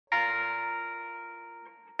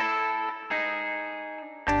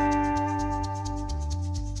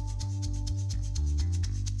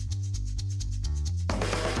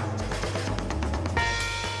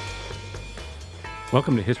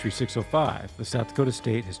Welcome to History 605, the South Dakota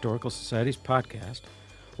State Historical Society's podcast,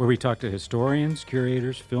 where we talk to historians,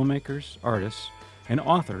 curators, filmmakers, artists, and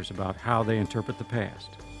authors about how they interpret the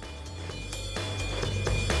past.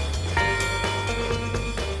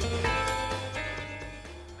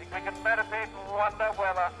 We can meditate and wonder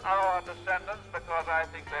whether our descendants, because I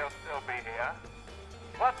think they'll still be here,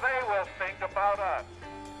 what they will think about us.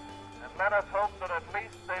 And let us hope that at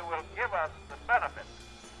least they will give us the benefit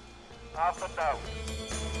of the doubt.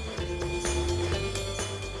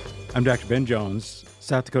 I'm Dr. Ben Jones,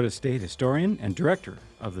 South Dakota State historian and director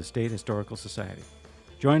of the State Historical Society.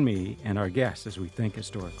 Join me and our guests as we think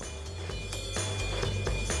historical.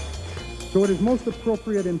 So it is most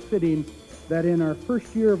appropriate and fitting that in our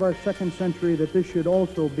first year of our second century that this should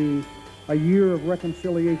also be a year of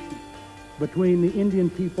reconciliation between the Indian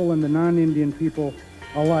people and the non-Indian people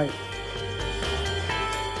alike.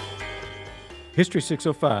 History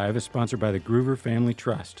 605 is sponsored by the Groover Family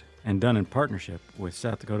Trust and done in partnership with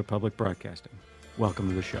South Dakota Public Broadcasting. Welcome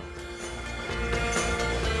to the show.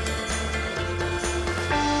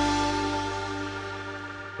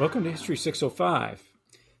 Welcome to History 605.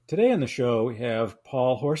 Today on the show we have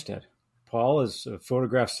Paul Horsted. Paul has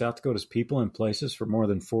photographed South Dakota's people and places for more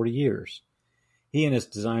than 40 years. He and his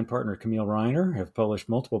design partner Camille Reiner have published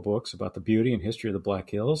multiple books about the beauty and history of the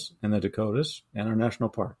Black Hills and the Dakotas and our national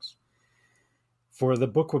parks. For the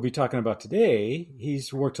book we'll be talking about today,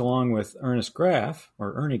 he's worked along with Ernie Graff,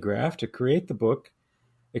 to create the book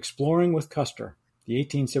Exploring with Custer, the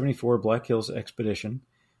 1874 Black Hills Expedition,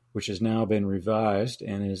 which has now been revised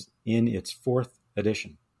and is in its fourth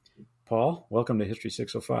edition. Paul, welcome to History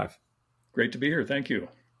 605. Great to be here. Thank you.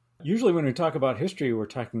 Usually when we talk about history,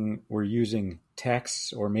 we're using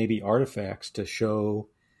texts or maybe artifacts to show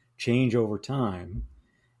change over time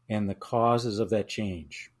and the causes of that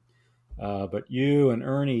change. But you and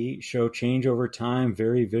Ernie show change over time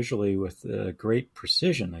very visually with great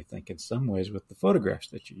precision, I think, in some ways, with the photographs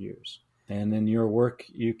that you use. And in your work,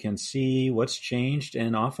 you can see what's changed.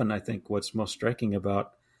 And often, I think, what's most striking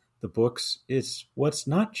about the books is what's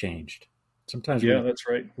not changed. Sometimes that's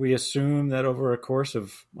right. We assume that over a course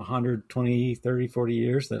of 120, 30, 40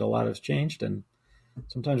 years that a lot has changed. And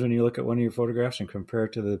sometimes when you look at one of your photographs and compare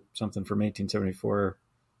it to something from 1874,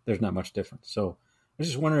 there's not much difference. So I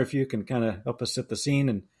just wonder if you can kind of help us set the scene.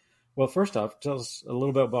 And, well, first off, tell us a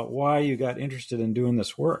little bit about why you got interested in doing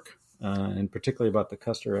this work, and particularly about the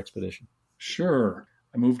Custer expedition. Sure.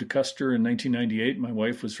 I moved to Custer in 1998. My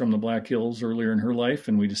wife was from the Black Hills earlier in her life,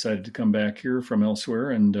 and we decided to come back here from elsewhere,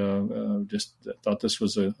 and just thought this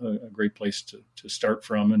was a great place to start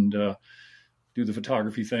from and do the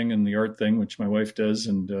photography thing and the art thing, which my wife does,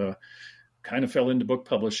 and kind of fell into book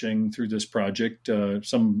publishing through this project.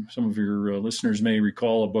 Some of your listeners may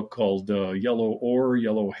recall a book called Yellow Ore,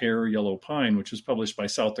 Yellow Hair, Yellow Pine, which was published by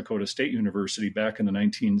South Dakota State University back in the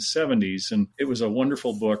 1970s. And it was a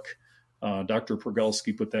wonderful book. Dr.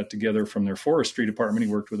 Pergalski put that together from their forestry department.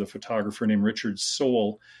 He worked with a photographer named Richard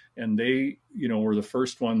Soule, and they, were the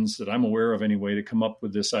first ones that I'm aware of anyway to come up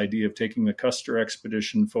with this idea of taking the Custer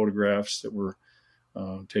expedition photographs that were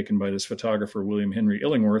taken by this photographer, William Henry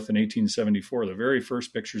Illingworth, in 1874, the very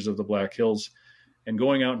first pictures of the Black Hills, and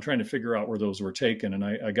going out and trying to figure out where those were taken. And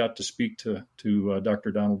I got to speak to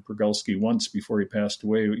Dr. Donald Pergalski once before he passed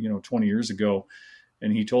away, 20 years ago.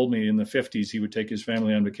 And he told me in the 50s he would take his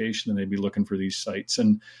family on vacation and they'd be looking for these sites.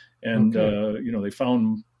 And okay. They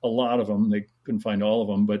found a lot of them. They couldn't find all of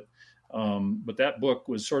them, but that book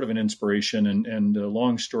was sort of an inspiration. And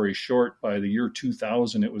long story short, by the year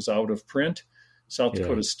 2000, it was out of print. South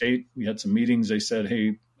Dakota State, we had some meetings. They said,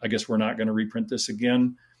 hey, I guess we're not going to reprint this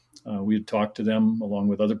again. We had talked to them along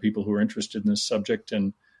with other people who were interested in this subject.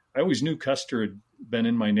 And I always knew Custer had been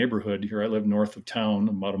in my neighborhood here. I live north of town,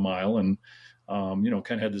 about a mile, and,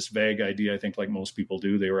 kind of had this vague idea, I think like most people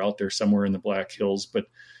do. They were out there somewhere in the Black Hills. But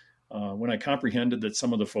when I comprehended that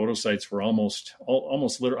some of the photo sites were almost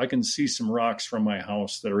literal, I can see some rocks from my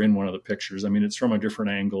house that are in one of the pictures. I mean, it's from a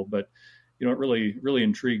different angle, but, it really, really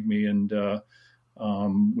intrigued me. And,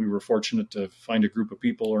 we were fortunate to find a group of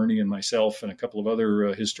people, Ernie and myself and a couple of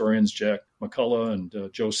other historians, Jack McCullough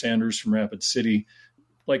and Joe Sanders from Rapid City,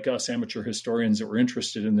 like us amateur historians that were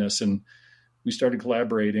interested in this. And we started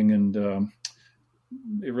collaborating, and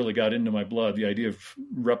it really got into my blood. The idea of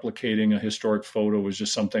replicating a historic photo was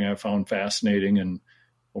just something I found fascinating, and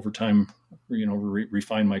over time,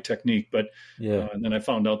 refine my technique. But and then I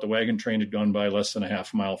found out the wagon train had gone by less than a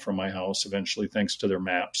half mile from my house eventually, thanks to their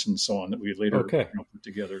maps and so on that we later put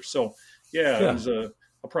together. So, it was a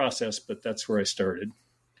process, but that's where I started.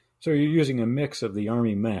 So you're using a mix of the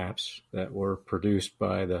Army maps that were produced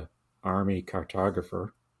by the Army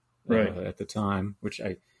cartographer right. at the time, which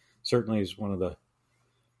I certainly is one of the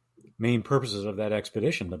main purposes of that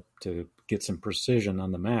expedition, to get some precision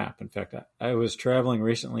on the map. In fact, I was traveling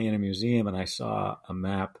recently in a museum and I saw a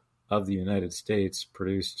map of the United States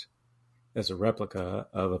produced as a replica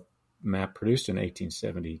of a map produced in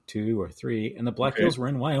 1872 or 3, and the Black Hills were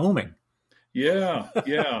in Wyoming. Yeah.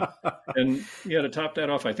 And to top that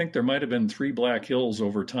off, I think there might have been 3 Black Hills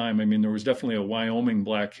over time. I mean, there was definitely a Wyoming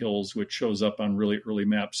Black Hills, which shows up on really early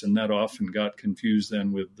maps, and that often got confused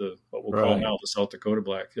then with what we'll call now the South Dakota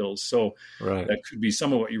Black Hills. So that could be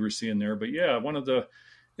some of what you were seeing there. But yeah, one of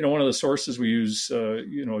the sources we use,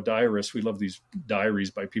 diarists, we love these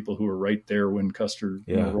diaries by people who were right there when Custer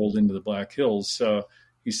rolled into the Black Hills.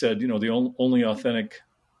 He said, the only authentic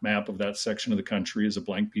map of that section of the country is a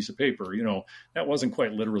blank piece of paper. That wasn't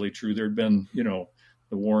quite literally true. There'd been, the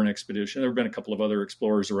Warren expedition. There have been a couple of other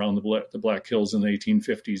explorers around the Black Hills in the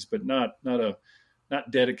 1850s, but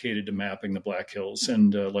not dedicated to mapping the Black Hills,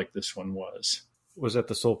 and like this one was. Was that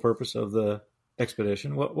the sole purpose of the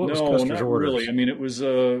expedition? What was no, Custer's not orders? Really. I mean, it was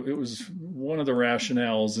one of the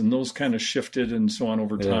rationales, and those kind of shifted and so on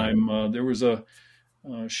over time. There was a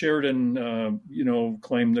Sheridan,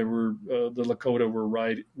 claimed there were the Lakota were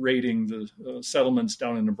raiding the settlements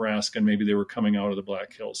down in Nebraska, and maybe they were coming out of the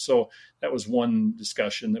Black Hills. So that was one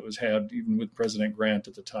discussion that was had even with President Grant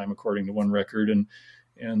at the time, according to one record.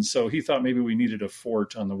 And so he thought maybe we needed a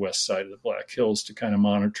fort on the west side of the Black Hills to kind of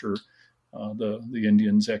monitor the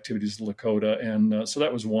Indians' activities of the Lakota. And so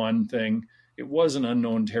that was one thing. It was an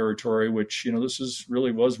unknown territory, which, this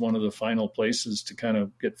was one of the final places to kind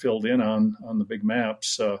of get filled in on the big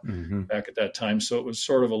maps back at that time. So it was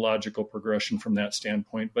sort of a logical progression from that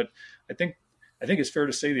standpoint. But I think it's fair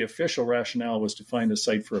to say the official rationale was to find a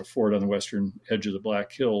site for a fort on the western edge of the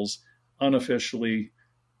Black Hills. Unofficially,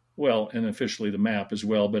 and officially the map as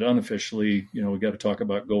well, but unofficially, we got to talk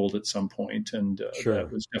about gold at some point. And that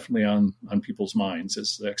was definitely on people's minds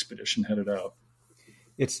as the expedition headed out.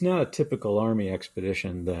 It's not a typical Army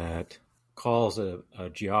expedition that calls a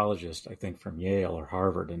geologist, I think, from Yale or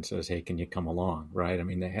Harvard and says, hey, can you come along, right? I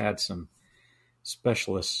mean, they had some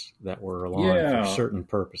specialists that were along for certain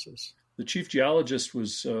purposes. The chief geologist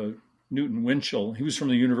was Newton Winchell. He was from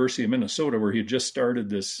the University of Minnesota, where he had just started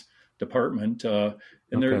this department. There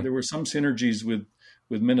were some synergies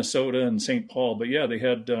with Minnesota and St. Paul. But yeah, they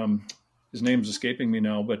had... his name's escaping me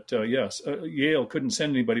now, but Yale couldn't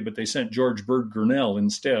send anybody, but they sent George Bird Grinnell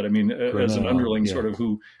instead. I mean, as an underling sort of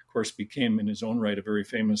who, of course, became in his own right a very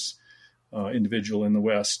famous individual in the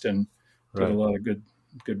West and did a lot of good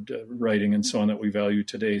writing and so on that we value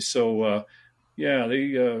today. So,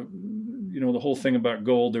 they, the whole thing about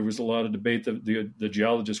gold, there was a lot of debate. The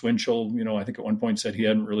geologist Winchell, I think at one point said he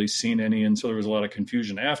hadn't really seen any. And so there was a lot of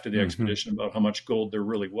confusion after the expedition about how much gold there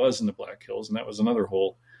really was in the Black Hills. And that was another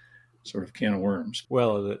whole sort of can of worms.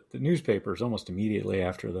 Well, the newspapers almost immediately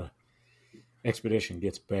after the expedition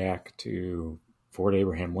gets back to Fort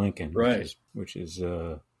Abraham Lincoln, which is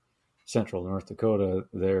central North Dakota,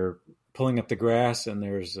 they're pulling up the grass and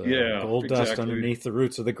there's gold dust underneath the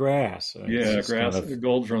roots of the grass.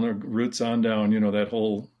 Gold from the roots on down. That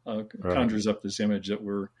whole conjures up this image that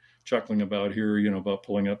we're chuckling about here. About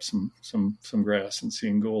pulling up some grass and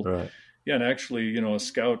seeing gold. Right. Yeah, and actually, a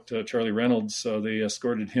scout, Charlie Reynolds, they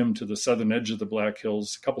escorted him to the southern edge of the Black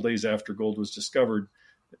Hills a couple days after gold was discovered.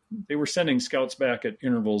 They were sending scouts back at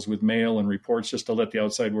intervals with mail and reports just to let the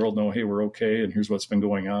outside world know, hey, we're okay, and here's what's been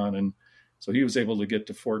going on. And so he was able to get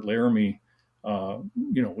to Fort Laramie,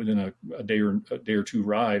 within a day or two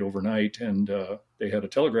ride overnight, and they had a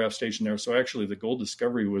telegraph station there. So actually, the gold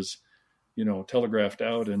discovery was, telegraphed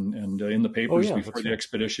out and in the papers before the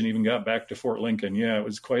expedition even got back to Fort Lincoln. Yeah, it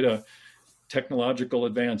was quite a technological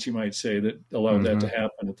advance, you might say, that allowed that to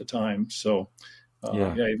happen at the time. So,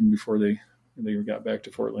 even before they got back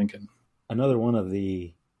to Fort Lincoln. Another one of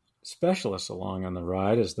the specialists along on the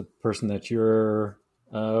ride is the person that you're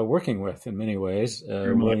working with in many ways,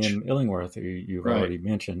 William Illingworth, who you've already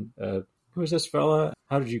mentioned. Who is this fella?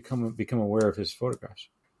 How did you become aware of his photographs?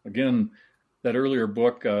 Again, that earlier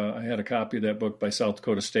book, I had a copy of that book by South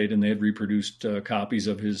Dakota State, and they had reproduced copies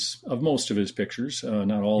of most of his pictures,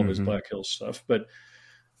 not all of his Black Hills stuff. But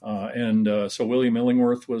so William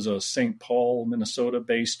Illingworth was a St. Paul,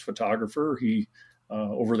 Minnesota-based photographer. He,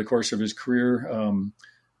 over the course of his career,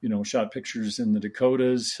 shot pictures in the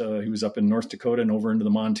Dakotas. He was up in North Dakota and over into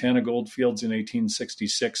the Montana gold fields in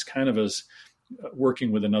 1866, kind of as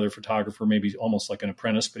working with another photographer, maybe almost like an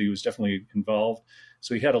apprentice, but he was definitely involved.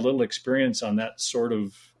 So he had a little experience on that sort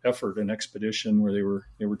of effort and expedition where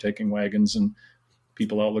they were taking wagons and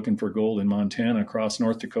people out looking for gold in Montana across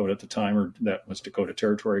North Dakota at the time, or that was Dakota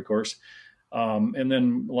Territory, of course. And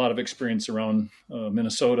then a lot of experience around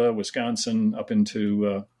Minnesota, Wisconsin, up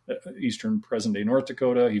into eastern present-day North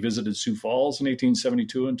Dakota. He visited Sioux Falls in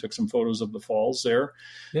 1872 and took some photos of the falls there.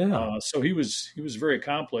 Yeah. So he was very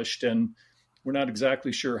accomplished, and we're not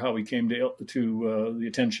exactly sure how he came to the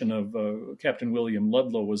attention of Captain William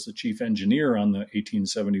Ludlow, was the chief engineer on the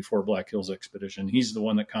 1874 Black Hills expedition. He's the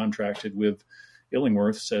one that contracted with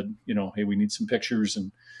Illingworth, said, hey, we need some pictures,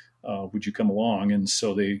 and would you come along? And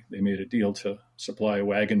so they made a deal to supply a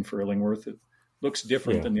wagon for Illingworth. It looks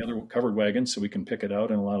different than the other covered wagons, so we can pick it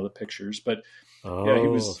out in a lot of the pictures. But he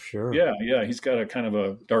was sure. Yeah, he's got a kind of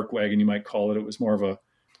a dark wagon, you might call it. It was more of a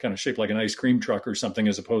kind of shaped like an ice cream truck or something,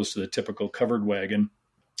 as opposed to the typical covered wagon.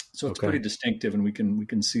 So it's pretty distinctive, and we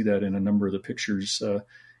can see that in a number of the pictures,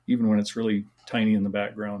 even when it's really tiny in the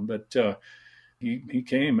background. But he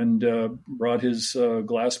came and brought his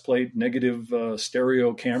glass plate negative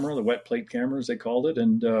stereo camera, the wet plate camera, as they called it,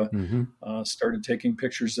 and started taking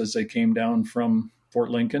pictures as they came down from Fort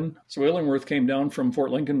Lincoln. So Illingworth came down from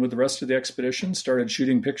Fort Lincoln with the rest of the expedition, started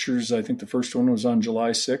shooting pictures. I think the first one was on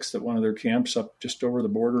July 6th at one of their camps up just over the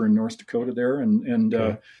border in North Dakota there. And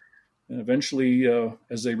eventually,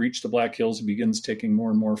 as they reach the Black Hills, he begins taking more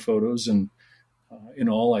and more photos. And in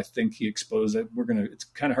all, I think he exposed that it's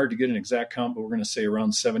kind of hard to get an exact count, but we're going to say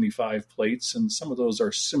around 75 plates. And some of those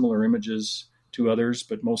are similar images to others,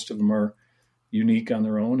 but most of them are unique on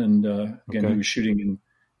their own. And again, he was shooting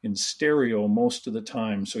in stereo most of the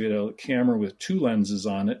time. So he had a camera with two lenses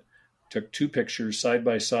on it, took two pictures side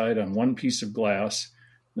by side on one piece of glass.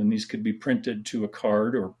 Then these could be printed to a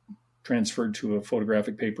card or transferred to a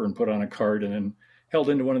photographic paper and put on a card, and then held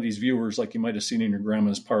into one of these viewers like you might have seen in your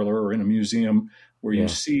grandma's parlor or in a museum, where you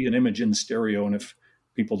see an image in stereo. And if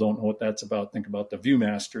people don't know what that's about, think about the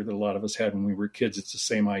Viewmaster that a lot of us had when we were kids. It's the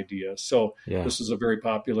same idea. So this is a very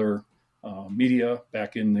popular media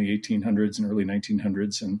back in the 1800s and early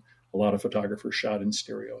 1900s, and a lot of photographers shot in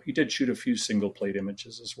stereo. He did shoot a few single plate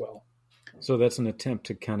images as well. So that's an attempt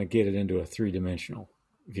to kind of get it into a three-dimensional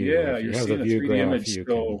view. Yeah, you're seeing a 3D image,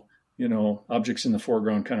 so objects in the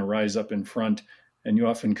foreground kind of rise up in front, and you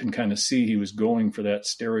often can kind of see he was going for that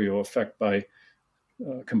stereo effect by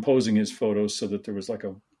composing his photos so that there was like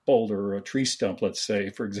a boulder or a tree stump, let's say,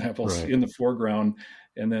 for example, in the foreground.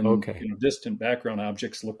 And then distant background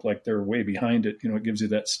objects look like they're way behind it. It gives you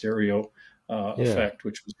that stereo effect,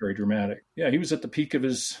 which was very dramatic. Yeah, he was at the peak of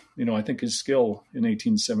his, I think his skill in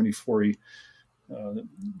 1874.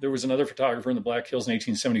 There was another photographer in the Black Hills in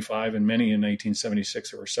 1875 and many in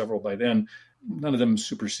 1876. There were several by then. None of them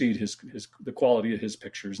supersede the quality of his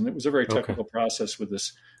pictures. And it was a very technical process with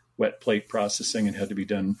this wet plate processing, and had to be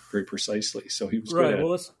done very precisely. So he was good at it.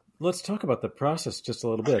 Well, let's talk about the process just a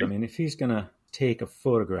little bit. I mean, if he's going to take a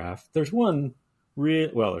photograph, there's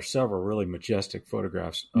several really majestic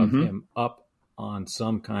photographs of him up on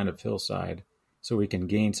some kind of hillside, so we can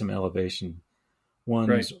gain some elevation.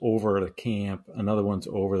 One's over the camp, another one's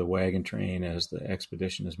over the wagon train as the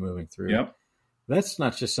expedition is moving through. Yep. That's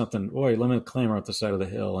not just something, let me clamber up the side of the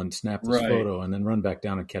hill and snap this photo and then run back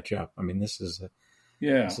down and catch up. I mean, this is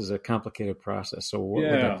a complicated process. So what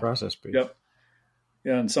would that process be? Yep.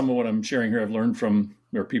 Yeah, and some of what I'm sharing here I've learned from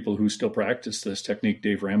people who still practice this technique,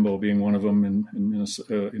 Dave Rambo being one of them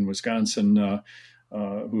in Wisconsin,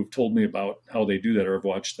 who've told me about how they do that, or have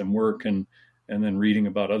watched them work, and then reading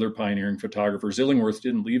about other pioneering photographers. Illingworth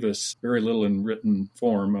didn't leave us very little in written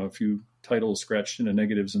form, a few titles scratched into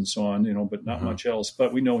negatives and so on, but not much else.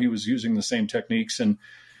 But we know he was using the same techniques. And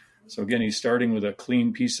so again, he's starting with a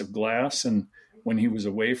clean piece of glass, and when he was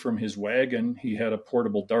away from his wagon, he had a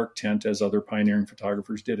portable dark tent, as other pioneering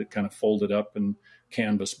photographers did. It kind of folded up and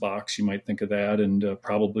canvas box, you might think of that, and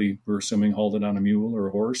probably, we're assuming, hauled it on a mule or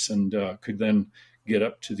a horse, and could then get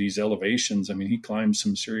up to these elevations. I mean, he climbed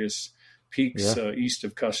some serious peaks east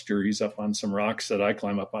of Custer. He's up on some rocks that I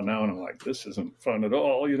climb up on now, and I'm like, this isn't fun at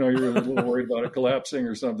all. You're a little worried about it collapsing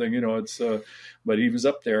or something. But he was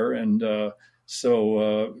up there, and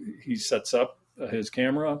so he sets up his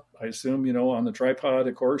camera, I assume, on the tripod,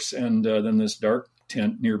 of course, and then this dark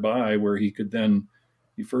tent nearby where he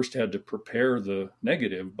first had to prepare the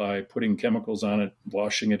negative by putting chemicals on it,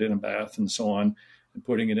 washing it in a bath and so on, and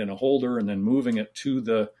putting it in a holder, and then moving it to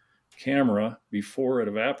the camera before it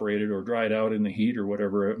evaporated or dried out in the heat or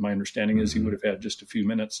whatever. My understanding is he would have had just a few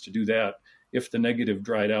minutes to do that. If the negative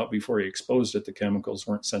dried out before he exposed it, the chemicals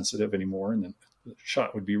weren't sensitive anymore, and then the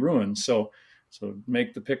shot would be ruined. So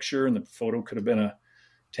make the picture, and the photo could have been a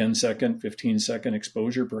 10-second, 15-second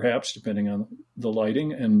exposure, perhaps, depending on the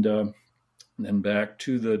lighting, and then back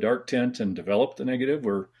to the dark tent and develop the negative,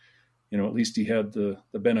 where, at least he had the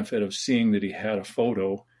benefit of seeing that he had a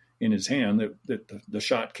photo in his hand that the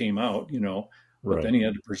shot came out, but Right. then he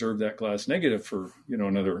had to preserve that glass negative for,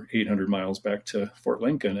 another 800 miles back to Fort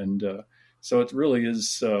Lincoln. And so it really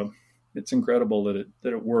is, it's incredible that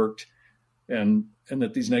it worked, and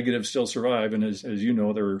that these negatives still survive. And as you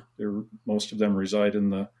know, they're most of them reside in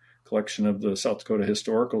the collection of the South Dakota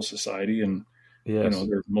Historical Society. And, Yes.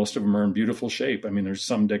 most of them are in beautiful shape. I mean, there's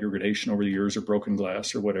some degradation over the years or broken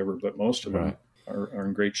glass or whatever, but most of them are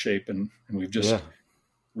in great shape. And we've just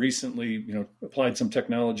recently, applied some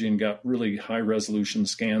technology and got really high resolution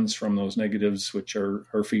scans from those negatives, which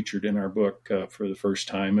are featured in our book for the first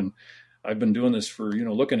time. And I've been doing this for,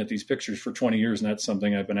 looking at these pictures for 20 years. And that's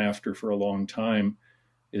something I've been after for a long time,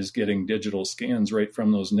 is getting digital scans right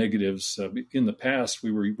from those negatives. In the past,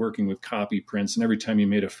 we were working with copy prints, and every time you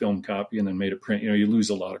made a film copy and then made a print, you lose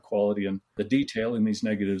a lot of quality. And the detail in these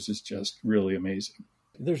negatives is just really amazing.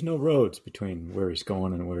 There's no roads between where he's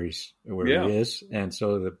going and where he is, and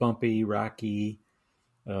so the bumpy, rocky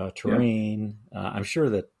terrain. I'm sure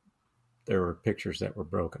that there were pictures that were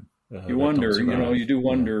broken. You wonder, you do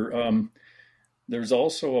wonder. There's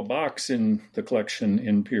also a box in the collection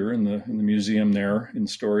in Pierre, in the museum there in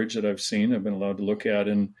storage, that I've seen. I've been allowed to look at,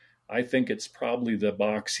 and I think it's probably the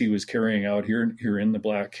box he was carrying out here in the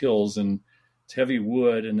Black Hills. And it's heavy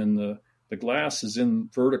wood, and then the glass is in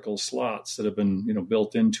vertical slots that have been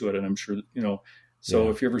built into it. And I'm sure so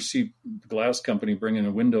if you ever see the glass company bringing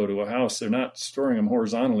a window to a house, they're not storing them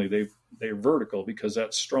horizontally. They're vertical because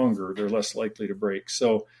that's stronger. They're less likely to break.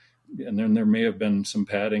 So. And then there may have been some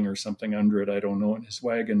padding or something under it, I don't know, in his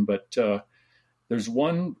wagon. But there's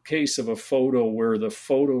one case of a photo where the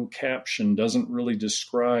photo caption doesn't really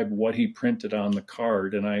describe what he printed on the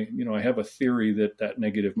card. And I have a theory that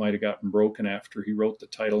negative might have gotten broken after he wrote the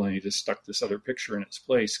title and he just stuck this other picture in its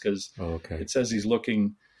place, because it says he's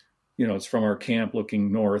looking, it's from our camp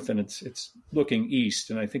looking north, and it's looking east.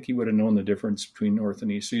 And I think he would have known the difference between north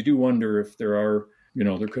and east. So you do wonder if there are,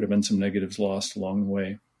 there could have been some negatives lost along the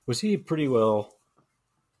way. Was he pretty well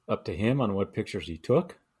up to him on what pictures he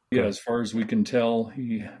took? Yeah, as far as we can tell,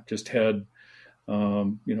 he just had,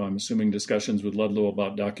 I'm assuming discussions with Ludlow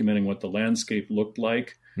about documenting what the landscape looked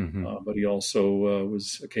like. Mm-hmm. But he also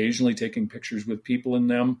was occasionally taking pictures with people in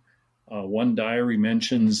them. One diary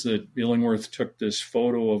mentions that Illingworth took this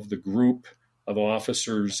photo of the group of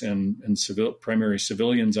officers and primary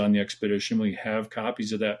civilians on the expedition. We have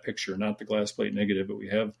copies of that picture, not the glass plate negative, but we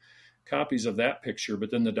have copies of that picture.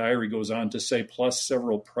 But then the diary goes on to say, plus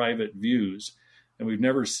several private views. And we've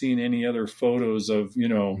never seen any other photos of,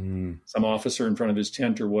 some officer in front of his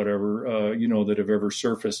tent or whatever, that have ever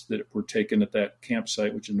surfaced that were taken at that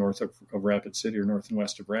campsite, which is north of Rapid City or north and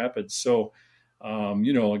west of Rapids. So,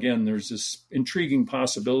 again, there's this intriguing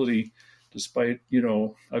possibility, despite,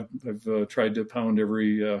 I've tried to pound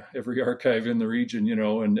every archive in the region,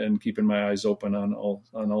 and keeping my eyes open on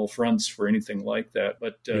all fronts for anything like that.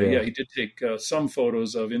 But he did take some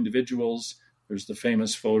photos of individuals. There's the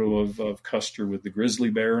famous photo of Custer with the grizzly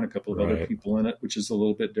bear and a couple of other people in it, which is a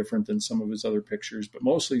little bit different than some of his other pictures. But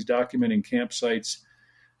mostly he's documenting campsites,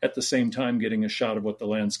 at the same time getting a shot of what the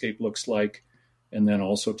landscape looks like, and then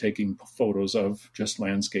also taking photos of just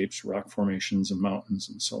landscapes, rock formations, and mountains,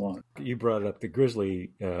 and so on. You brought up the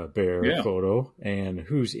grizzly bear photo, and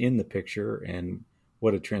who's in the picture, and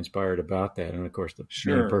what had transpired about that. And, of course, the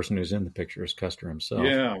main person who's in the picture is Custer himself.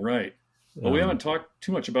 Yeah, right. Well, we haven't talked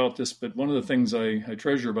too much about this, but one of the things I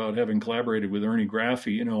treasure about having collaborated with Ernie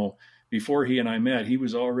Graffy, before he and I met, he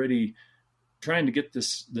was already trying to get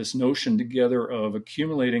this notion together of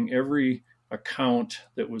accumulating every account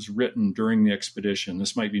that was written during the expedition.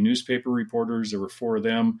 This might be newspaper reporters. There were 4 of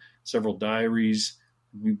them, several diaries.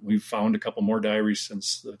 We've found a couple more diaries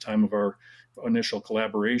since the time of our initial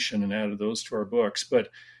collaboration and added those to our books. But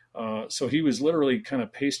so he was literally kind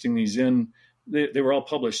of pasting these in. They were all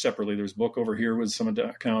published separately. There's a book over here with some of the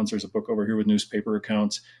accounts. There's a book over here with newspaper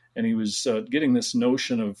accounts. And he was getting this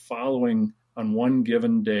notion of following on one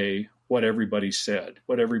given day what everybody said,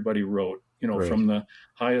 what everybody wrote, from the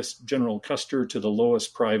highest General Custer to the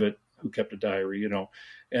lowest private who kept a diary,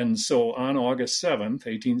 And so on August 7th,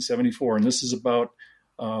 1874, and this is about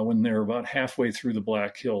when they're about halfway through the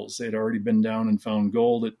Black Hills. They'd already been down and found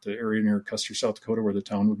gold at the area near Custer, South Dakota, where the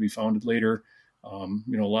town would be founded later. A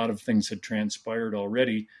lot of things had transpired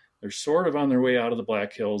already. They're sort of on their way out of the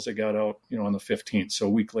Black Hills. They got out, on the 15th. So a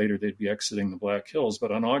week later, they'd be exiting the Black Hills.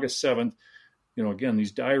 But on August 7th, again,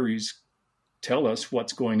 these diaries tell us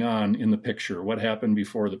what's going on in the picture, what happened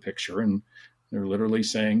before the picture. And they're literally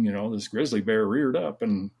saying, this grizzly bear reared up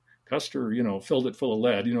and Custer, filled it full of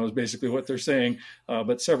lead, is basically what they're saying.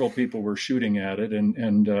 But several people were shooting at it.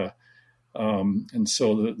 And And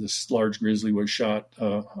so this large grizzly was shot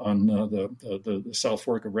on the South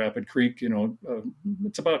Fork of Rapid Creek.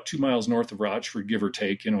 It's about 2 miles north of Rochford, give or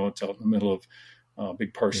take. It's out in the middle of a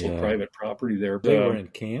big parcel of private property there. They were in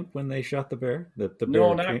camp when they shot the bear? The bear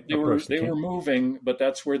no, not they were. They were moving, but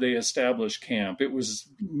that's where they established camp. It was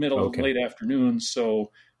late afternoon,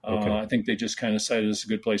 so I think they just kind of decided it's a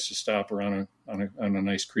good place to stop around on a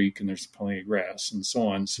nice creek, and there's plenty of grass and so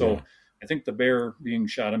on. So. Yeah. I think the bear being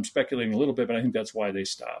shot, I'm speculating a little bit, but I think that's why they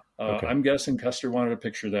stopped. I'm guessing Custer wanted a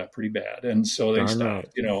picture of that pretty bad. And so they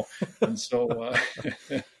stopped, and so.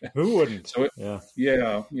 Who wouldn't? So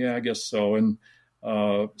I guess so. And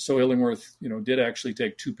so Illingworth, did actually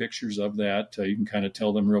take 2 pictures of that. You can kind of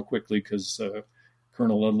tell them real quickly because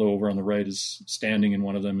Colonel Ludlow over on the right is standing in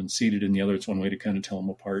one of them and seated in the other. It's one way to kind of tell them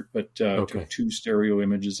apart. But took 2 stereo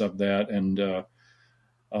images of that. And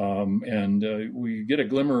we get a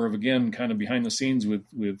glimmer of, again, kind of behind the scenes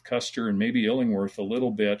with Custer and maybe Illingworth a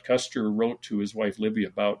little bit. Custer wrote to his wife, Libby,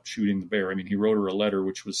 about shooting the bear. I mean, he wrote her a letter,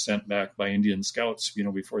 which was sent back by Indian scouts,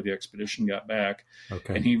 before the expedition got back.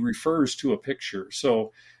 Okay. And he refers to a picture.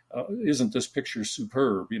 So isn't this picture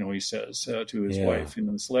superb? He says to his wife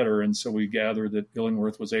in this letter. And so we gather that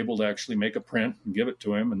Illingworth was able to actually make a print and give it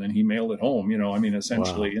to him. And then he mailed it home,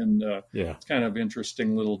 essentially. Wow. And it's kind of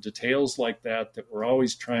interesting little details like that we're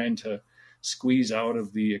always trying to squeeze out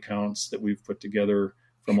of the accounts that we've put together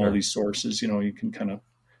from all these sources. You can kind of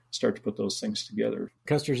start to put those things together.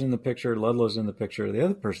 Custer's in the picture. Ludlow's in the picture. The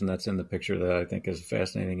other person that's in the picture that I think is a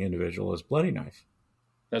fascinating individual is Bloody Knife.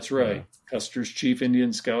 That's right. Yeah. Custer's chief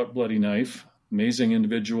Indian scout, Bloody Knife, amazing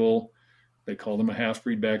individual. They called him a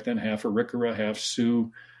half-breed back then, half Arikara, half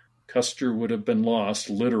Sioux. Custer would have been lost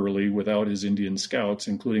literally without his Indian scouts,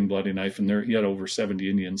 including Bloody Knife. And he had over 70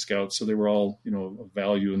 Indian scouts, so they were all, of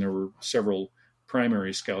value. And there were several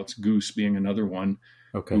primary scouts, Goose being another one,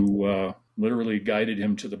 who literally guided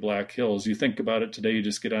him to the Black Hills. You think about it today, you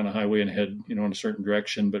just get on a highway and head, in a certain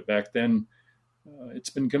direction. But back then, it's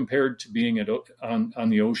been compared to being on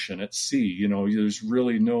the ocean at sea. There's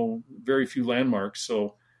really very few landmarks.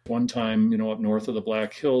 So one time, up north of the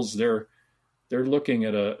Black Hills, they're looking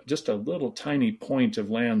at just a little tiny point of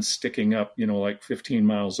land sticking up, like 15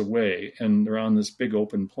 miles away, and they're on this big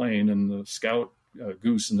open plain. And the scout,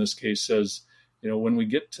 Goose in this case, says, when we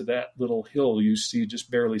get to that little hill you see just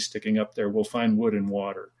barely sticking up there, we'll find wood and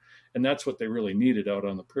water. And that's what they really needed out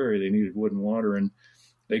on the prairie. They needed wood and water. And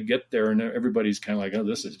they get there and everybody's kind of like, oh,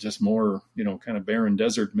 this is just more, kind of barren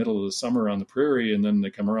desert, middle of the summer on the prairie. And then they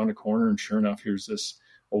come around a corner and sure enough, here's this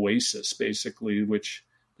oasis, basically, which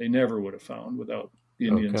they never would have found without the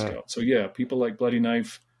Indian Scouts. So people like Bloody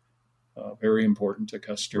Knife, very important to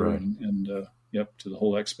Custer and to the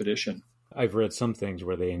whole expedition. I've read some things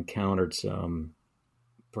where they encountered some,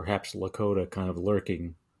 perhaps Lakota kind of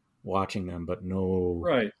lurking, watching them, but no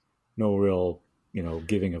real,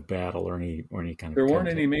 giving of battle or any kind of. There weren't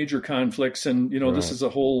any major conflicts, and this is a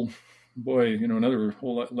whole, another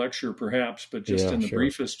whole lecture perhaps, but just in the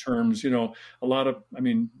briefest terms, a lot of. I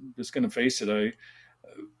mean, just going to face it,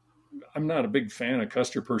 I'm not a big fan of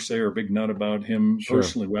Custer per se, or a big nut about him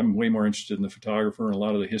personally. I'm way more interested in the photographer and a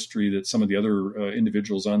lot of the history that some of the other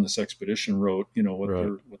individuals on this expedition wrote.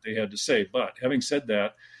 What they had to say. But having said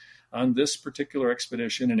that, on this particular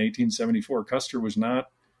expedition in 1874, Custer was not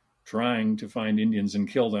trying to find Indians and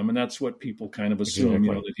kill them. And that's what people kind of assume,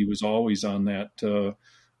 that he was always on that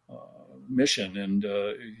mission. And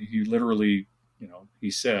he literally, he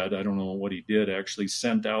said, I don't know what he did, actually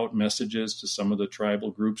sent out messages to some of the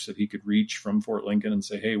tribal groups that he could reach from Fort Lincoln and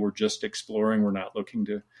say, hey, we're just exploring. We're not looking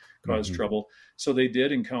to cause trouble. So they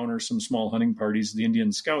did encounter some small hunting parties. The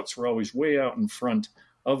Indian scouts were always way out in front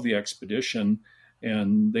of the expedition,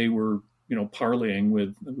 and they were parleying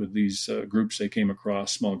with these groups they came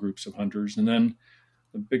across, small groups of hunters. And then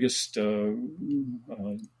the biggest,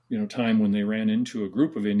 time when they ran into a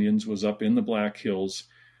group of Indians was up in the Black Hills,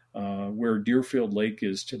 where Deerfield Lake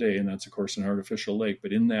is today. And that's, of course, an artificial lake.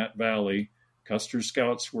 But in that valley, Custer's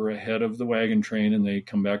scouts were ahead of the wagon train, and they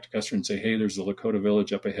come back to Custer and say, hey, there's a Lakota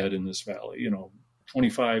village up ahead in this valley,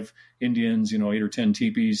 25 Indians, 8 or 10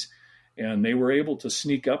 teepees. And they were able to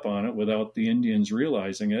sneak up on it without the Indians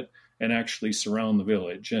realizing it, and actually surround the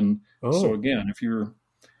village. And so again, if you're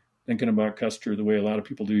thinking about Custer the way a lot of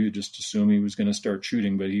people do, you just assume he was going to start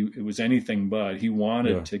shooting, but it was anything but. He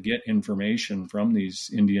wanted to get information from these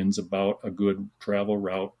Indians about a good travel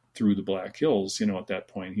route through the Black Hills. At that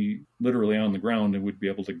point, he literally on the ground and would be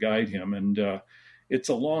able to guide him. And it's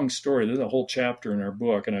a long story. There's a whole chapter in our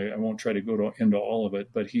book, and I won't try to go into all of it,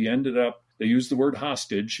 but he ended up, they used the word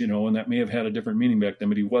hostage, and that may have had a different meaning back then,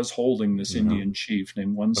 but he was holding this Indian chief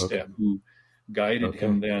named One Step, who guided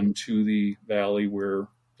him then to the valley where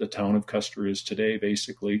the town of Custer is today,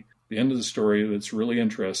 basically. The end of the story that's really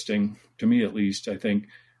interesting, to me at least, I think.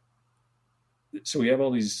 So we have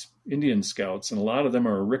all these Indian scouts, and a lot of them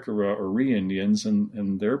are Arikara or Re-Indians,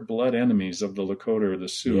 and they're blood enemies of the Lakota or the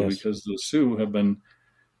Sioux, because the Sioux have been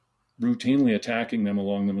routinely attacking them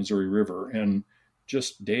along the Missouri River. And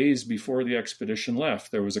just days before the expedition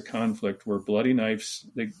left, there was a conflict where Bloody Knife's,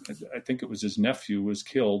 I think it was his nephew, was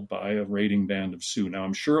killed by a raiding band of Sioux. Now,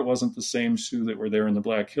 I'm sure it wasn't the same Sioux that were there in the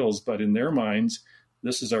Black Hills, but in their minds,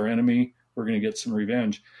 this is our enemy. We're going to get some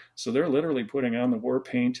revenge. So they're literally putting on the war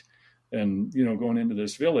paint and, going into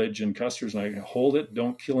this village. And Custer's like, hold it.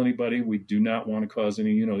 Don't kill anybody. We do not want to cause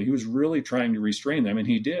any, he was really trying to restrain them, and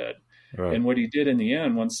he did. Right. And what he did in the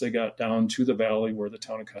end, once they got down to the valley where the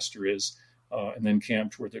town of Custer is, and then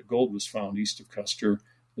camped where the gold was found east of Custer,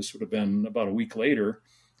 this would have been about a week later,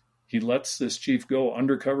 he lets this chief go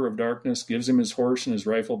under cover of darkness, gives him his horse and his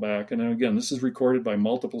rifle back. And again, this is recorded by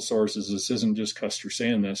multiple sources. This isn't just Custer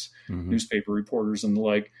saying this, newspaper reporters and the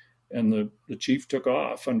like. And the chief took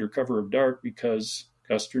off under cover of dark because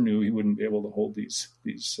Custer knew he wouldn't be able to hold these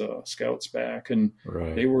scouts back. And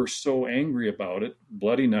they were so angry about it.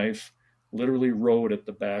 Bloody Knife literally rode at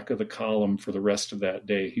the back of the column for the rest of that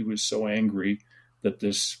day. He was so angry that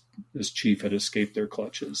this chief had escaped their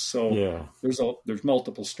clutches. So there's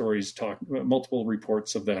multiple stories, multiple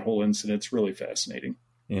reports of that whole incident. It's really fascinating.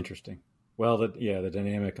 Interesting. Well, the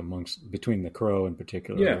dynamic between the Crow in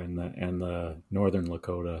particular and the Northern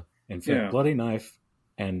Lakota. In fact, Bloody Knife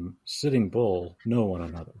and Sitting Bull know one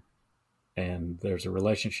another, and there's a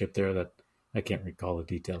relationship there that I can't recall the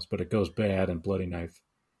details, but it goes bad, and Bloody Knife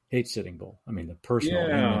hates Sitting Bull. I mean, the personal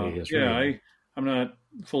enmity is really... I'm not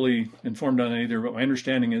fully informed on that either, but my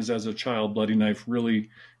understanding is as a child, Bloody Knife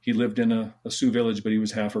he lived in a Sioux village, but he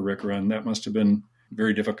was half Arikara, and that must have been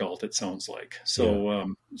very difficult, it sounds like.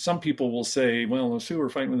 So some people will say, well, the Sioux were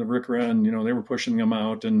fighting with the Arikara, and, they were pushing them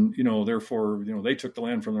out, and, therefore, they took the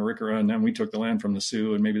land from the Arikara, and then we took the land from the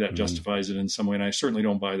Sioux, and maybe that justifies it in some way. And I certainly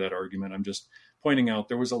don't buy that argument. I'm just pointing out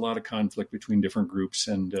there was a lot of conflict between different groups,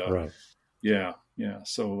 and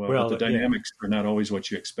So the dynamics are not always what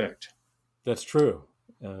you expect. That's true.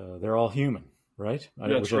 They're all human, right?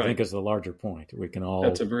 Which I think is the larger point. We can all...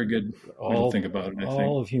 That's a very good way to think about it, I think.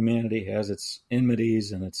 All of humanity has its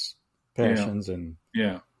enmities and its passions.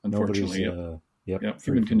 Unfortunately.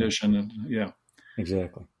 Human condition. And,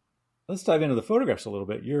 Exactly. Let's dive into the photographs a little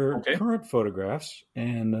bit. Your current photographs,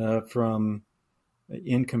 and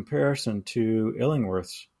in comparison to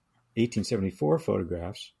Illingworth's 1874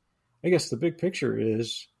 photographs, I guess the big picture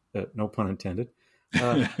is, no pun intended,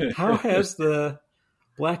 how has the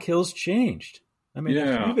Black Hills changed? I mean,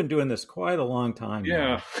 you've been doing this quite a long time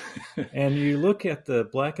now. And you look at the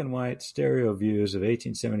black and white stereo views of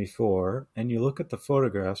 1874, and you look at the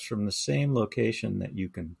photographs from the same location that you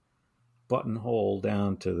can buttonhole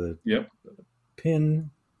down to the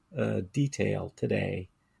pin detail today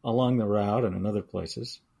along the route and in other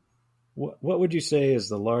places. What would you say is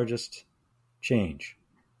the largest change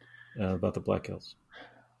about the Black Hills?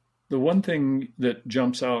 The one thing that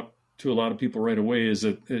jumps out to a lot of people right away is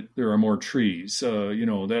that there are more trees. And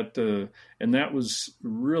that was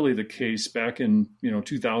really the case back in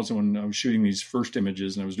 2000 when I was shooting these first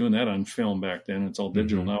images, and I was doing that on film back then. It's all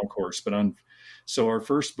digital now, of course. So our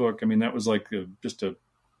first book, I mean, that was like just a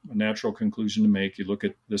natural conclusion to make. You look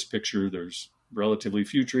at this picture, there's relatively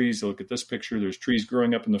few trees. You look at this picture, there's trees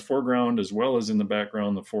growing up in the foreground as well as in the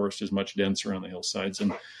background. The forest is much denser on the hillsides,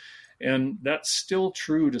 and that's still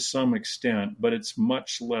true to some extent, but it's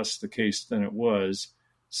much less the case than it was.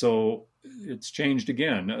 So it's changed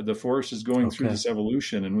again. The forest is going through this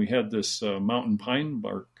evolution, and we had this mountain pine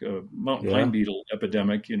beetle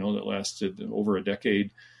epidemic, that lasted over a decade,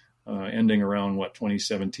 ending around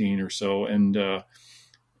 2017 or so, and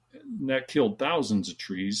that killed thousands of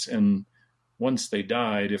trees. And once they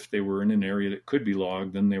died, if they were in an area that could be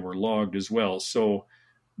logged, then they were logged as well. So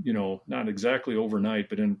not exactly overnight,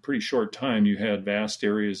 but in a pretty short time, you had vast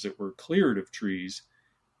areas that were cleared of trees.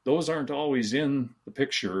 Those aren't always in the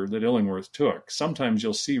picture that Illingworth took. Sometimes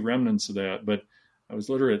you'll see remnants of that, but I was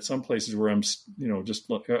literally at some places where I'm, just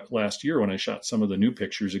last year when I shot some of the new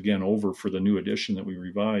pictures again over for the new edition that we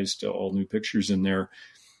revised, all new pictures in there.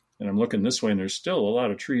 And I'm looking this way, and there's still a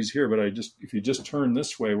lot of trees here, but if you just turn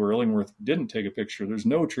this way where Illingworth didn't take a picture, there's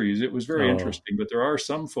no trees. It was very interesting, but there are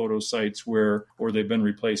some photo sites where they've been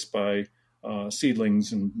replaced by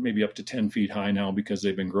seedlings, and maybe up to 10 feet high now because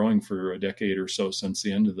they've been growing for a decade or so since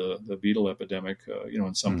the end of the beetle epidemic.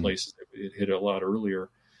 In some places it hit a lot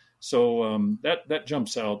earlier. So that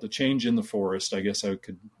jumps out. The change in the forest, I guess I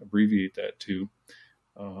could abbreviate that to.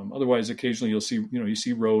 Otherwise, occasionally you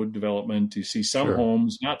see road development, you see some Sure.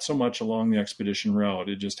 homes, not so much along the expedition route.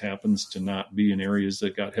 It just happens to not be in areas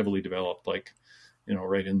that got heavily developed, like,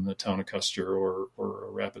 right in the town of Custer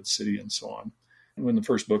or Rapid City and so on. And when the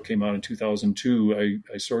first book came out in 2002,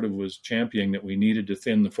 I sort of was championing that we needed to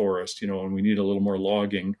thin the forest, and we need a little more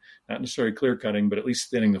logging, not necessarily clear cutting, but at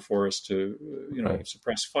least thinning the forest to, Right.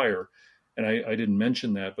 suppress fire. And I didn't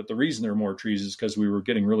mention that, but the reason there are more trees is because we were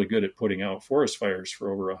getting really good at putting out forest fires for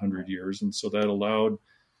over 100 years. And so that allowed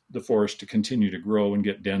the forest to continue to grow and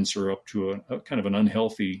get denser up to a kind of an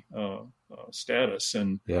unhealthy status.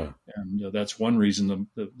 And that's one reason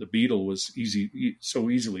the beetle was so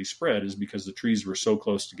easily spread, is because the trees were so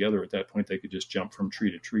close together at that point, they could just jump from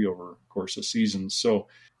tree to tree over the course of seasons. So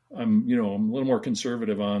I'm a little more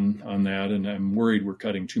conservative on that, and I'm worried we're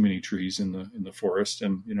cutting too many trees in the forest.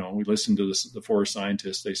 And we listen to the forest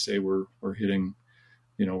scientists; they say we're hitting,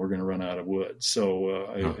 we're going to run out of wood.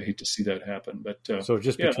 So I hate to see that happen. But so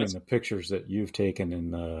just between the pictures that you've taken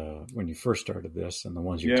in when you first started this and the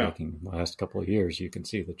ones you're taking the last couple of years, you can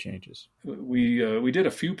see the changes. We did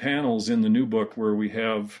a few panels in the new book where we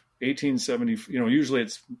have 1870. Usually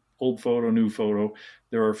it's old photo, new photo.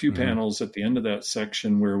 There are a few panels at the end of that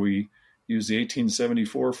section where we use the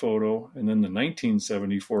 1874 photo and then the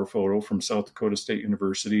 1974 photo from South Dakota State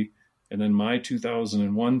University, and then my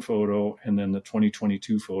 2001 photo, and then the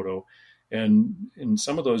 2022 photo. And in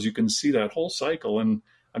some of those, you can see that whole cycle. And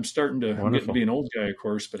I'm starting to get to be an old guy, of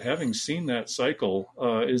course, but having seen that cycle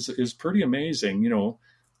is pretty amazing.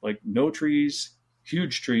 Like no trees,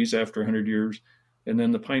 huge trees after 100 years, and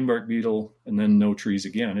then the pine bark beetle, and then no trees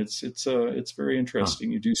again. It's very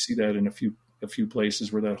interesting. You do see that in a few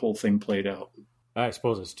places where that whole thing played out. I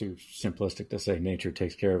suppose it's too simplistic to say nature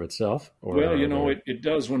takes care of itself. It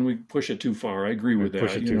does when we push it too far. I agree with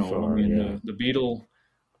that. The beetle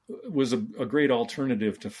was a great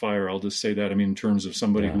alternative to fire. I'll just say that. In terms of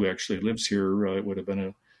somebody who actually lives here, it would have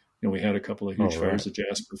been we had a couple of huge fires, the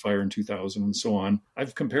Jasper fire in 2000 and so on.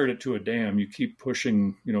 I've compared it to a dam. You keep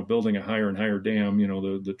pushing, building a higher and higher dam,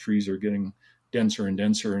 the trees are getting denser and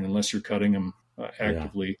denser. And unless you're cutting them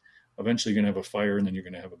actively, eventually you're going to have a fire, and then you're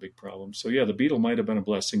going to have a big problem. So the beetle might have been a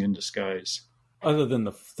blessing in disguise. Other than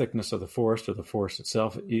the thickness of the forest or the forest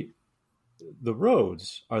itself, the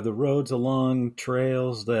roads along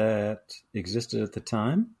trails that existed at the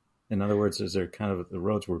time? In other words, is there kind of the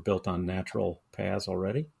roads were built on natural paths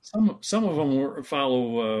already? Some of them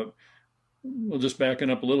follow. Well, just backing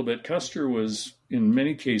up a little bit, Custer was in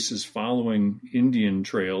many cases following Indian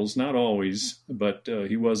trails, not always, but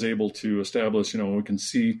he was able to establish. We can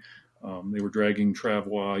see they were dragging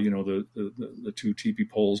travois, the two teepee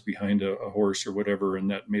poles behind a horse or whatever, and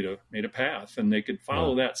that made a path, and they could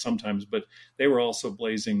follow that sometimes. But they were also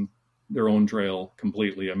blazing their own trail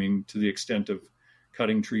completely. To the extent of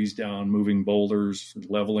cutting trees down, moving boulders,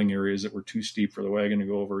 leveling areas that were too steep for the wagon to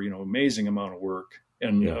go over. Amazing amount of work,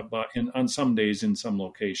 and on some days in some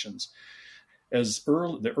locations. As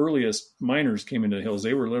the earliest miners came into the hills,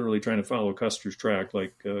 they were literally trying to follow Custer's track,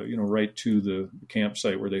 like, right to the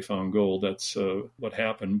campsite where they found gold. That's what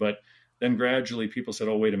happened. But then gradually people said,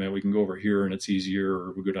 oh, wait a minute, we can go over here and it's easier,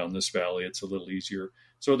 or we go down this valley, it's a little easier.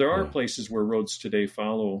 So there are places where roads today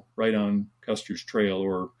follow right on Custer's trail,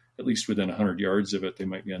 or at least within 100 yards of it. They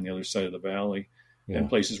might be on the other side of the valley, and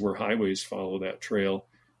places where highways follow that trail.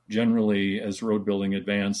 Generally, as road building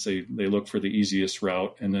advances, they look for the easiest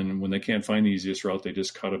route, and then when they can't find the easiest route, they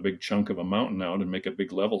just cut a big chunk of a mountain out and make a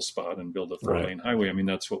big level spot and build a 4-lane highway.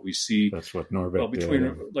 That's what we see. That's what Norbert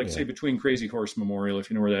did. Say between Crazy Horse Memorial, if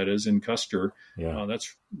you know where that is, in Custer,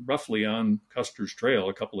 that's roughly on Custer's trail,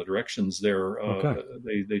 a couple of directions there.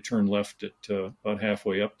 They turned left at about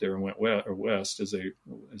halfway up there and went west as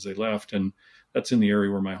they left, and that's in the area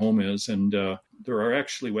where my home is. And there are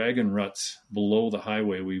actually wagon ruts below the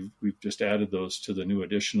highway. We've just added those to the new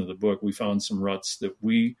edition of the book. We found some ruts that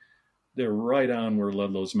they're right on where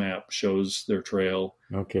Ludlow's map shows their trail.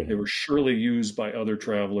 Okay. They were surely used by other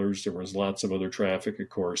travelers. There was lots of other traffic, of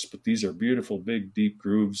course, but these are beautiful, big, deep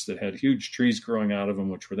grooves that had huge trees growing out of them,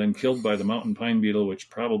 which were then killed by the mountain pine beetle, which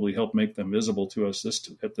probably helped make them visible to us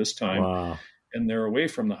at this time. Wow. And they're away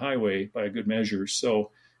from the highway by a good measure.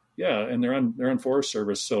 So, and they're on Forest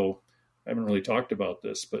Service. So I haven't really talked about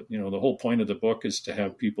this, but the whole point of the book is to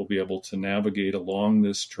have people be able to navigate along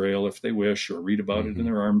this trail if they wish, or read about it in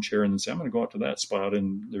their armchair and then say, I'm going to go out to that spot,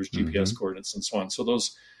 and there's GPS coordinates and so on. So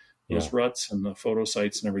those ruts and the photo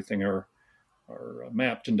sites and everything are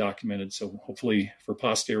mapped and documented. So hopefully for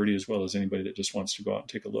posterity, as well as anybody that just wants to go out and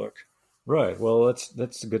take a look. Right. Well,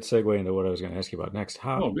 that's a good segue into what I was going to ask you about next.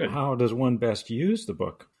 How does one best use the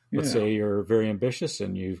book? let's say you're very ambitious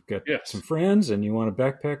and you've got Yes. some friends and you want to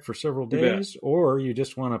backpack for several days, or you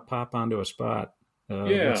just want to pop onto a spot.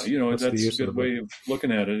 That's a good way of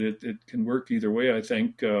looking at it. It can work either way, I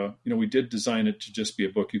think. We did design it to just be a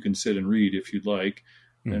book you can sit and read if you'd like.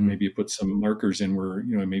 Mm-hmm. And maybe you put some markers in where,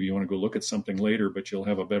 maybe you want to go look at something later, but you'll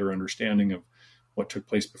have a better understanding of what took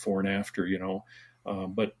place before and after, you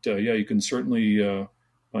can certainly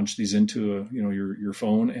punch these into your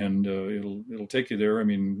phone, and it'll take you there. I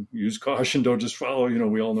mean, use caution, don't just follow.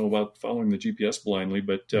 We all know about following the GPS blindly,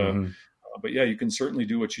 but you can certainly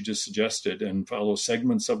do what you just suggested and follow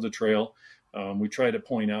segments of the trail. We try to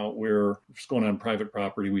point out where it's going on private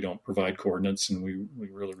property. We don't provide coordinates, and we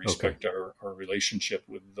really respect our relationship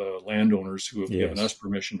with the landowners who have given us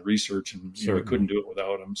permission to research, and we couldn't do it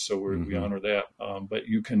without them. So we honor that. But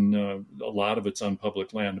you can, a lot of it's on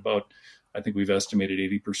public land. I think we've estimated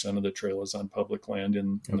 80% of the trail is on public land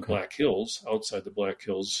in the Black Hills. Outside the Black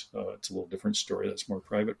Hills, it's a little different story. That's more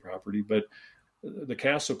private property. But the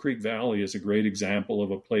Castle Creek Valley is a great example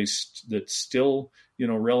of a place that's still,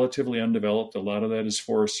 relatively undeveloped. A lot of that is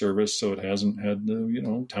Forest Service, so it hasn't had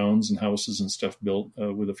the, towns and houses and stuff built,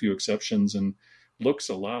 with a few exceptions, and looks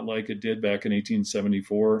a lot like it did back in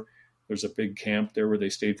 1874. There's a big camp there where they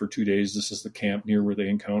stayed for 2 days. This is the camp near where they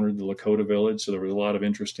encountered the Lakota village, so there was a lot of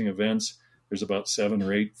interesting events. There's about 7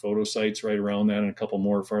 or 8 photo sites right around that, and a couple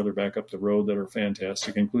more farther back up the road that are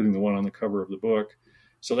fantastic, including the one on the cover of the book.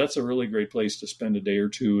 So that's a really great place to spend a day or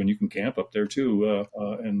two, and you can camp up there too.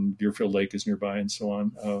 And Deerfield Lake is nearby, and so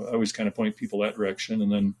on. I always kind of point people that direction.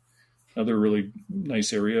 And then another really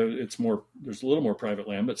nice area, there's a little more private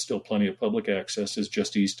land, but still plenty of public access, is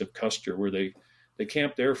just east of Custer, where they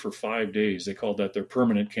camped there for 5 days. They called that their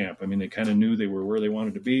permanent camp. I mean, they kind of knew they were where they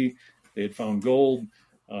wanted to be. They had found gold.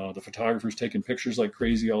 The photographers taking pictures like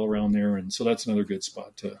crazy all around there. And so that's another good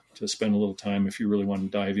spot to spend a little time if you really want to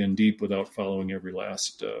dive in deep without following every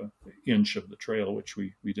last inch of the trail, which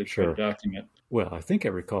we did try to document. Well, I think I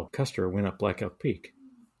recall Custer went up Black Elk Peak.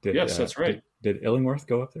 Yes, that's right. Did Illingworth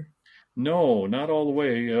go up there? No, not all the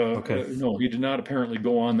way. No, he did not apparently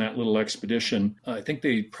go on that little expedition. I think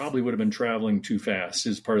they probably would have been traveling too fast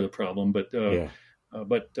is part of the problem. But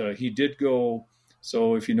he did go.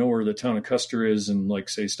 So if you know where the town of Custer is, and like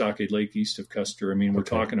say Stockade Lake east of Custer, I mean, we're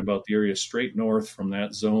talking about the area straight north from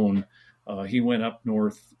that zone. He went up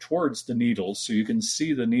north towards the Needles, so you can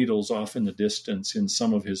see the Needles off in the distance in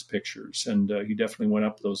some of his pictures. And he definitely went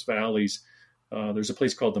up those valleys. There's a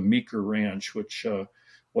place called the Meeker Ranch, which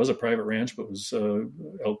was a private ranch, but was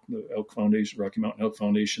Elk Foundation, Rocky Mountain Elk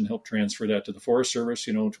Foundation helped transfer that to the Forest Service,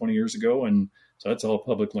 20 years ago. And so that's all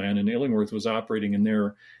public land. And Illingworth was operating in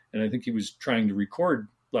there. And I think he was trying to record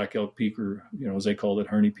Black Elk Peak, or, as they called it,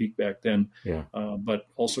 Harney Peak back then. Yeah. But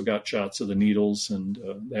also got shots of the Needles and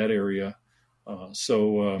that area.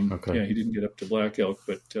 He didn't get up to Black Elk,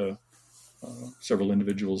 but several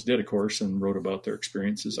individuals did, of course, and wrote about their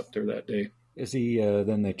experiences up there that day. Is he,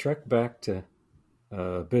 then they trekked back to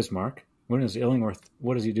Bismarck. When is Illingworth,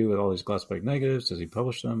 what does he do with all these glass-plate negatives? Does he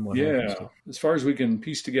publish them? As far as we can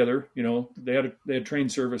piece together, they had train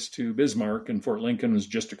service to Bismarck, and Fort Lincoln was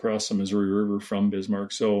just across the Missouri River from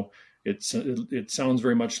Bismarck. So it sounds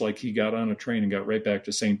very much like he got on a train and got right back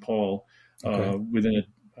to St. Paul. Within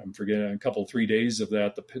a couple, 3 days of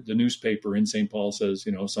that, the newspaper in St. Paul says,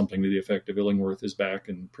 something to the effect of Illingworth is back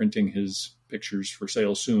and printing his pictures for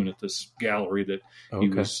sale soon at this gallery that he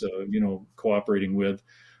was, cooperating with.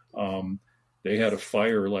 They had a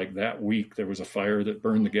fire like that week. There was a fire that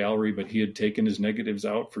burned the gallery, but he had taken his negatives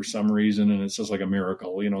out for some reason. And it's just like a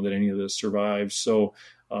miracle, that any of this survives. So,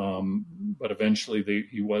 but eventually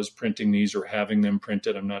he was printing these or having them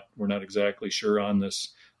printed. We're not exactly sure, on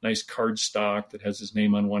this nice cardstock that has his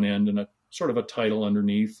name on one end and a sort of a title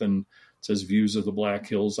underneath, and it says Views of the Black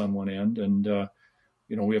Hills on one end. And,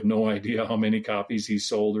 we have no idea how many copies he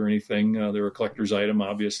sold or anything. They're a collector's item,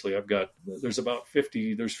 obviously. There's about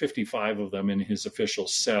 55 of them in his official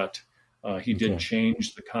set. He did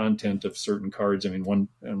change the content of certain cards. I mean,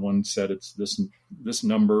 one set, it's this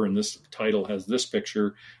number and this title has this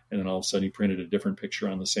picture, and then all of a sudden he printed a different picture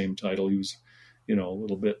on the same title. He was, a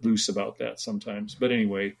little bit loose about that sometimes. But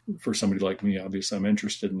anyway, for somebody like me, obviously I'm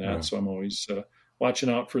interested in that. Yeah. So I'm always watching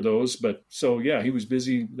out for those. But so, he was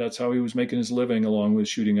busy. That's how he was making his living, along with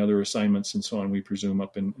shooting other assignments and so on, we presume,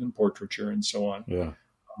 up in portraiture and so on. Yeah.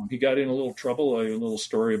 He got in a little trouble. A little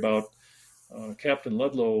story about Captain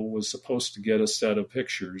Ludlow was supposed to get a set of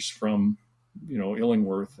pictures from,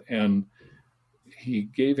 Illingworth, and he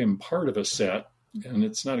gave him part of a set. And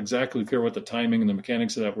it's not exactly clear what the timing and the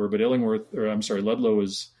mechanics of that were, but Ludlow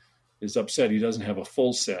is upset he doesn't have a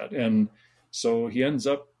full set. And so he ends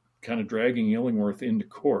up kind of dragging Illingworth into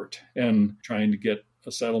court and trying to get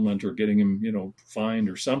a settlement or getting him, fined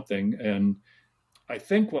or something. And I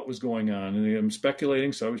think what was going on, and I'm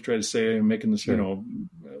speculating, so I always try to say I'm making this,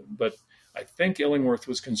 but I think Illingworth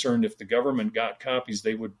was concerned if the government got copies,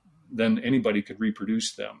 then anybody could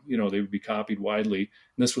reproduce them. They would be copied widely.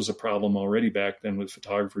 And this was a problem already back then with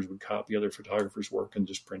photographers would copy other photographers' work and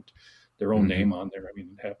just print their own name on there. I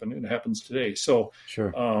mean, it happens today. So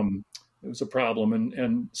sure. It was a problem.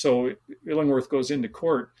 And so Illingworth goes into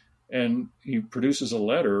court and he produces a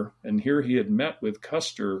letter. And here he had met with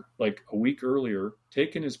Custer like a week earlier,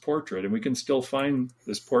 taken his portrait. And we can still find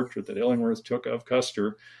this portrait that Illingworth took of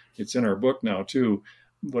Custer. It's in our book now, too,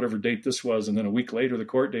 whatever date this was. And then a week later, the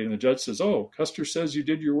court date, and the judge says, "Oh, Custer says you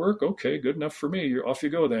did your work. Okay, good enough for me. Off you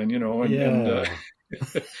go then,"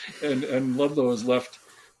 and Ludlow is left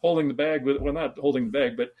holding the bag not holding the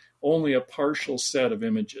bag, but only a partial set of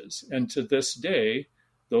images. And to this day,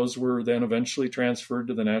 those were then eventually transferred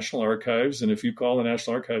to the National Archives. And if you call the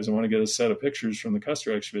National Archives and want to get a set of pictures from the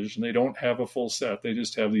Custer expedition, they don't have a full set. They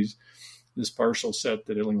just have this partial set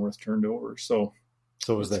that Illingworth turned over. So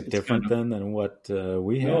was that different then than what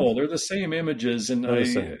we have? No, they're the same images. And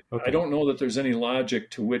I don't know that there's any logic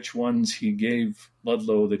to which ones he gave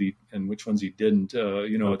Ludlow and which ones he didn't.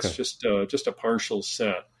 It's just a partial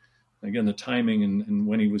set. Again, the timing and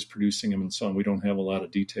when he was producing them and so on, we don't have a lot of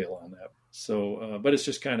detail on that. So, but it's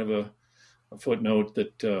just kind of a footnote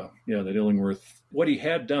that, that Illingworth, what he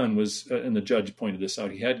had done was, and the judge pointed this out,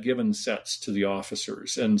 he had given sets to the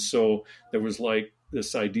officers. And so there was like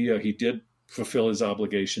this idea he did fulfill his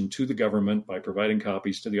obligation to the government by providing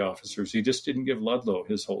copies to the officers. He just didn't give Ludlow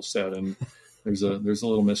his whole set. And there's a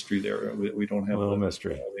little mystery there. We don't have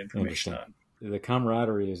the information on. The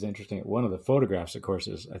camaraderie is interesting. One of the photographs, of course,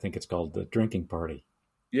 I think it's called The Drinking Party.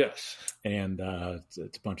 Yes. And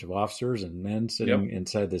it's a bunch of officers and men sitting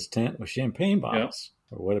inside this tent with champagne bottles,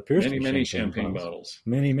 or what appears to be many champagne bottles.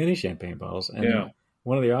 Many champagne bottles. And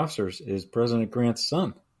one of the officers is President Grant's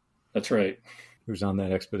son. That's right. Who's on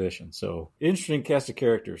that expedition. So interesting cast of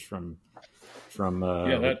characters from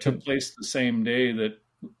that took place the same day that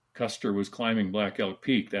Custer was climbing Black Elk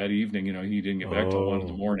Peak that evening. He didn't get back till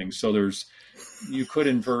 1 a.m. So you could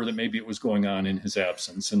infer that maybe it was going on in his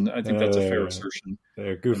absence. And I think that's a fair assertion.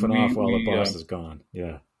 They're goofing off while the boss is gone.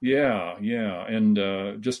 Yeah. Yeah.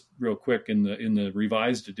 And just real quick, in the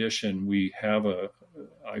revised edition,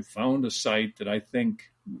 I found a site that I think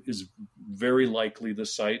is very likely the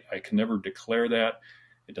site. I can never declare that.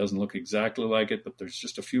 It doesn't look exactly like it, but there's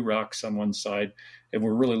just a few rocks on one side. And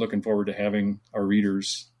we're really looking forward to having our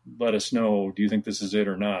readers let us know, do you think this is it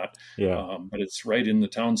or not? Yeah. But it's right in the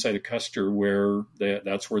town site of Custer where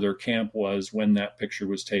that's where their camp was when that picture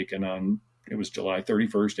was taken on. It was July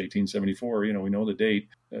 31st, 1874. We know the date.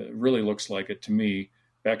 It really looks like it to me.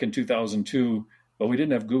 Back in 2002, but we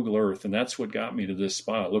didn't have Google Earth, and that's what got me to this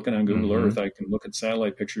spot. Looking on Google Earth, I can look at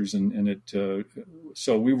satellite pictures, and it.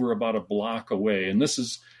 So we were about a block away, and this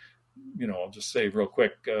is, I'll just say real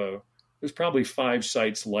quick. There's probably 5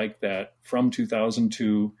 sites like that from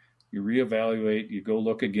 2002. You reevaluate, you go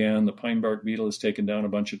look again. The pine bark beetle has taken down a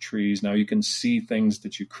bunch of trees. Now you can see things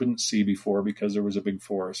that you couldn't see before because there was a big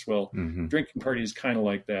forest. Well, Drinking Party is kind of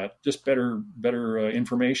like that. Just better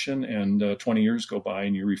information, and 20 years go by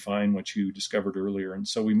and you refine what you discovered earlier. And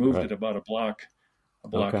so we moved it about a block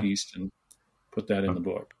east, and put that in the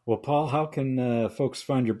book. Well, Paul, how can folks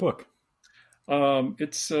find your book?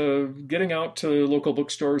 It's getting out to local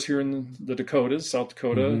bookstores here in the Dakotas, South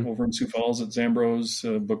Dakota, over in Sioux Falls at Zambro's,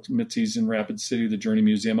 Mitzi's in Rapid City, the Journey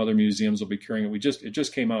Museum. Other museums will be carrying it. It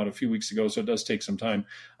just came out a few weeks ago, so it does take some time.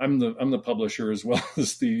 I'm the publisher as well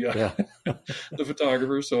as the the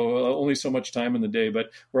photographer, so only so much time in the day.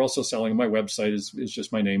 But we're also selling. My website is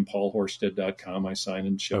just my name, paulhorsted.com. I sign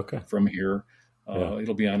and ship from here.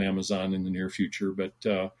 It'll be on Amazon in the near future,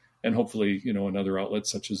 but. And hopefully, in other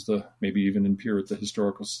outlets such as maybe even in Pierre at the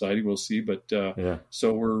Historical Society, we'll see. But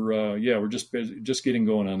so we're just getting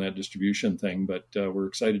going on that distribution thing. But we're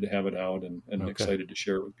excited to have it out and excited to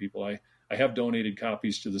share it with people. I have donated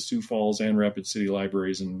copies to the Sioux Falls and Rapid City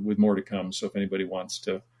libraries, and with more to come. So if anybody wants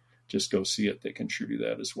to just go see it, they can sure do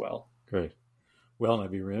that as well. Great. Well, and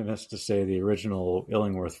I'd be remiss to say the original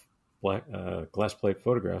Illingworth glass plate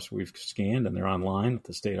photographs we've scanned, and they're online at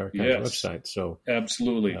the State Archives website. So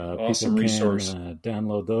absolutely awesome resource.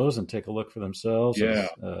 Download those and take a look for themselves.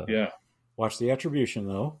 Watch the attribution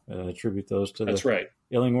though. Attribute those to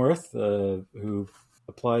Illingworth, who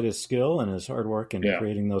applied his skill and his hard work in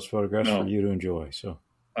creating those photographs for you to enjoy. So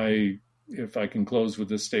if I can close with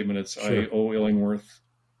this statement, I owe Illingworth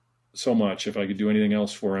so much. If I could do anything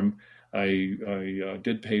else for him, I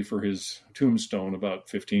did pay for his tombstone about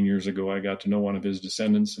 15 years ago. I got to know one of his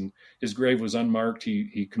descendants, and his grave was unmarked.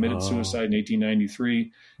 He committed suicide in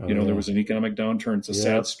 1893. There was an economic downturn. It's a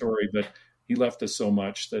sad story, but he left us so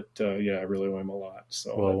much that, I really owe him a lot.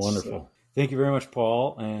 So, well, wonderful. Thank you very much,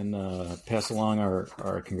 Paul, and pass along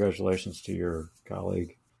our congratulations to your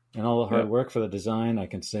colleague and all the hard work for the design. I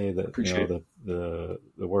can say that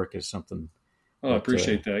the work is something. Oh, I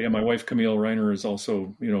appreciate that. Yeah, my wife Camille Reiner is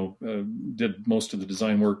also, did most of the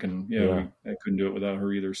design work, and I couldn't do it without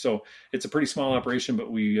her either. So it's a pretty small operation, but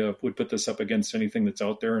we would put this up against anything that's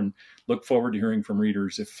out there, and look forward to hearing from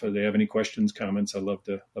readers if they have any questions, comments. I'd love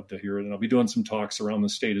to hear it, and I'll be doing some talks around the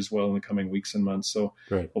state as well in the coming weeks and months. So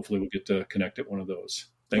hopefully we'll get to connect at one of those.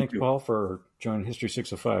 Thank you, Paul, for joining History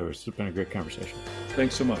 605. It's been a great conversation.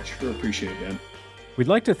 Thanks so much. Really appreciate it, Dan. We'd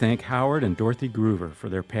like to thank Howard and Dorothy Groover for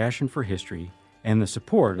their passion for history and the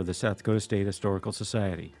support of the South Dakota State Historical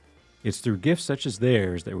Society. It's through gifts such as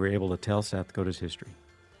theirs that we're able to tell South Dakota's history.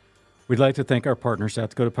 We'd like to thank our partner, South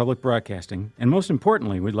Dakota Public Broadcasting, and most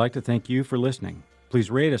importantly, we'd like to thank you for listening. Please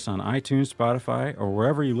rate us on iTunes, Spotify, or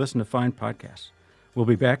wherever you listen to fine podcasts. We'll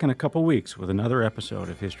be back in a couple weeks with another episode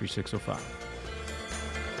of History 605.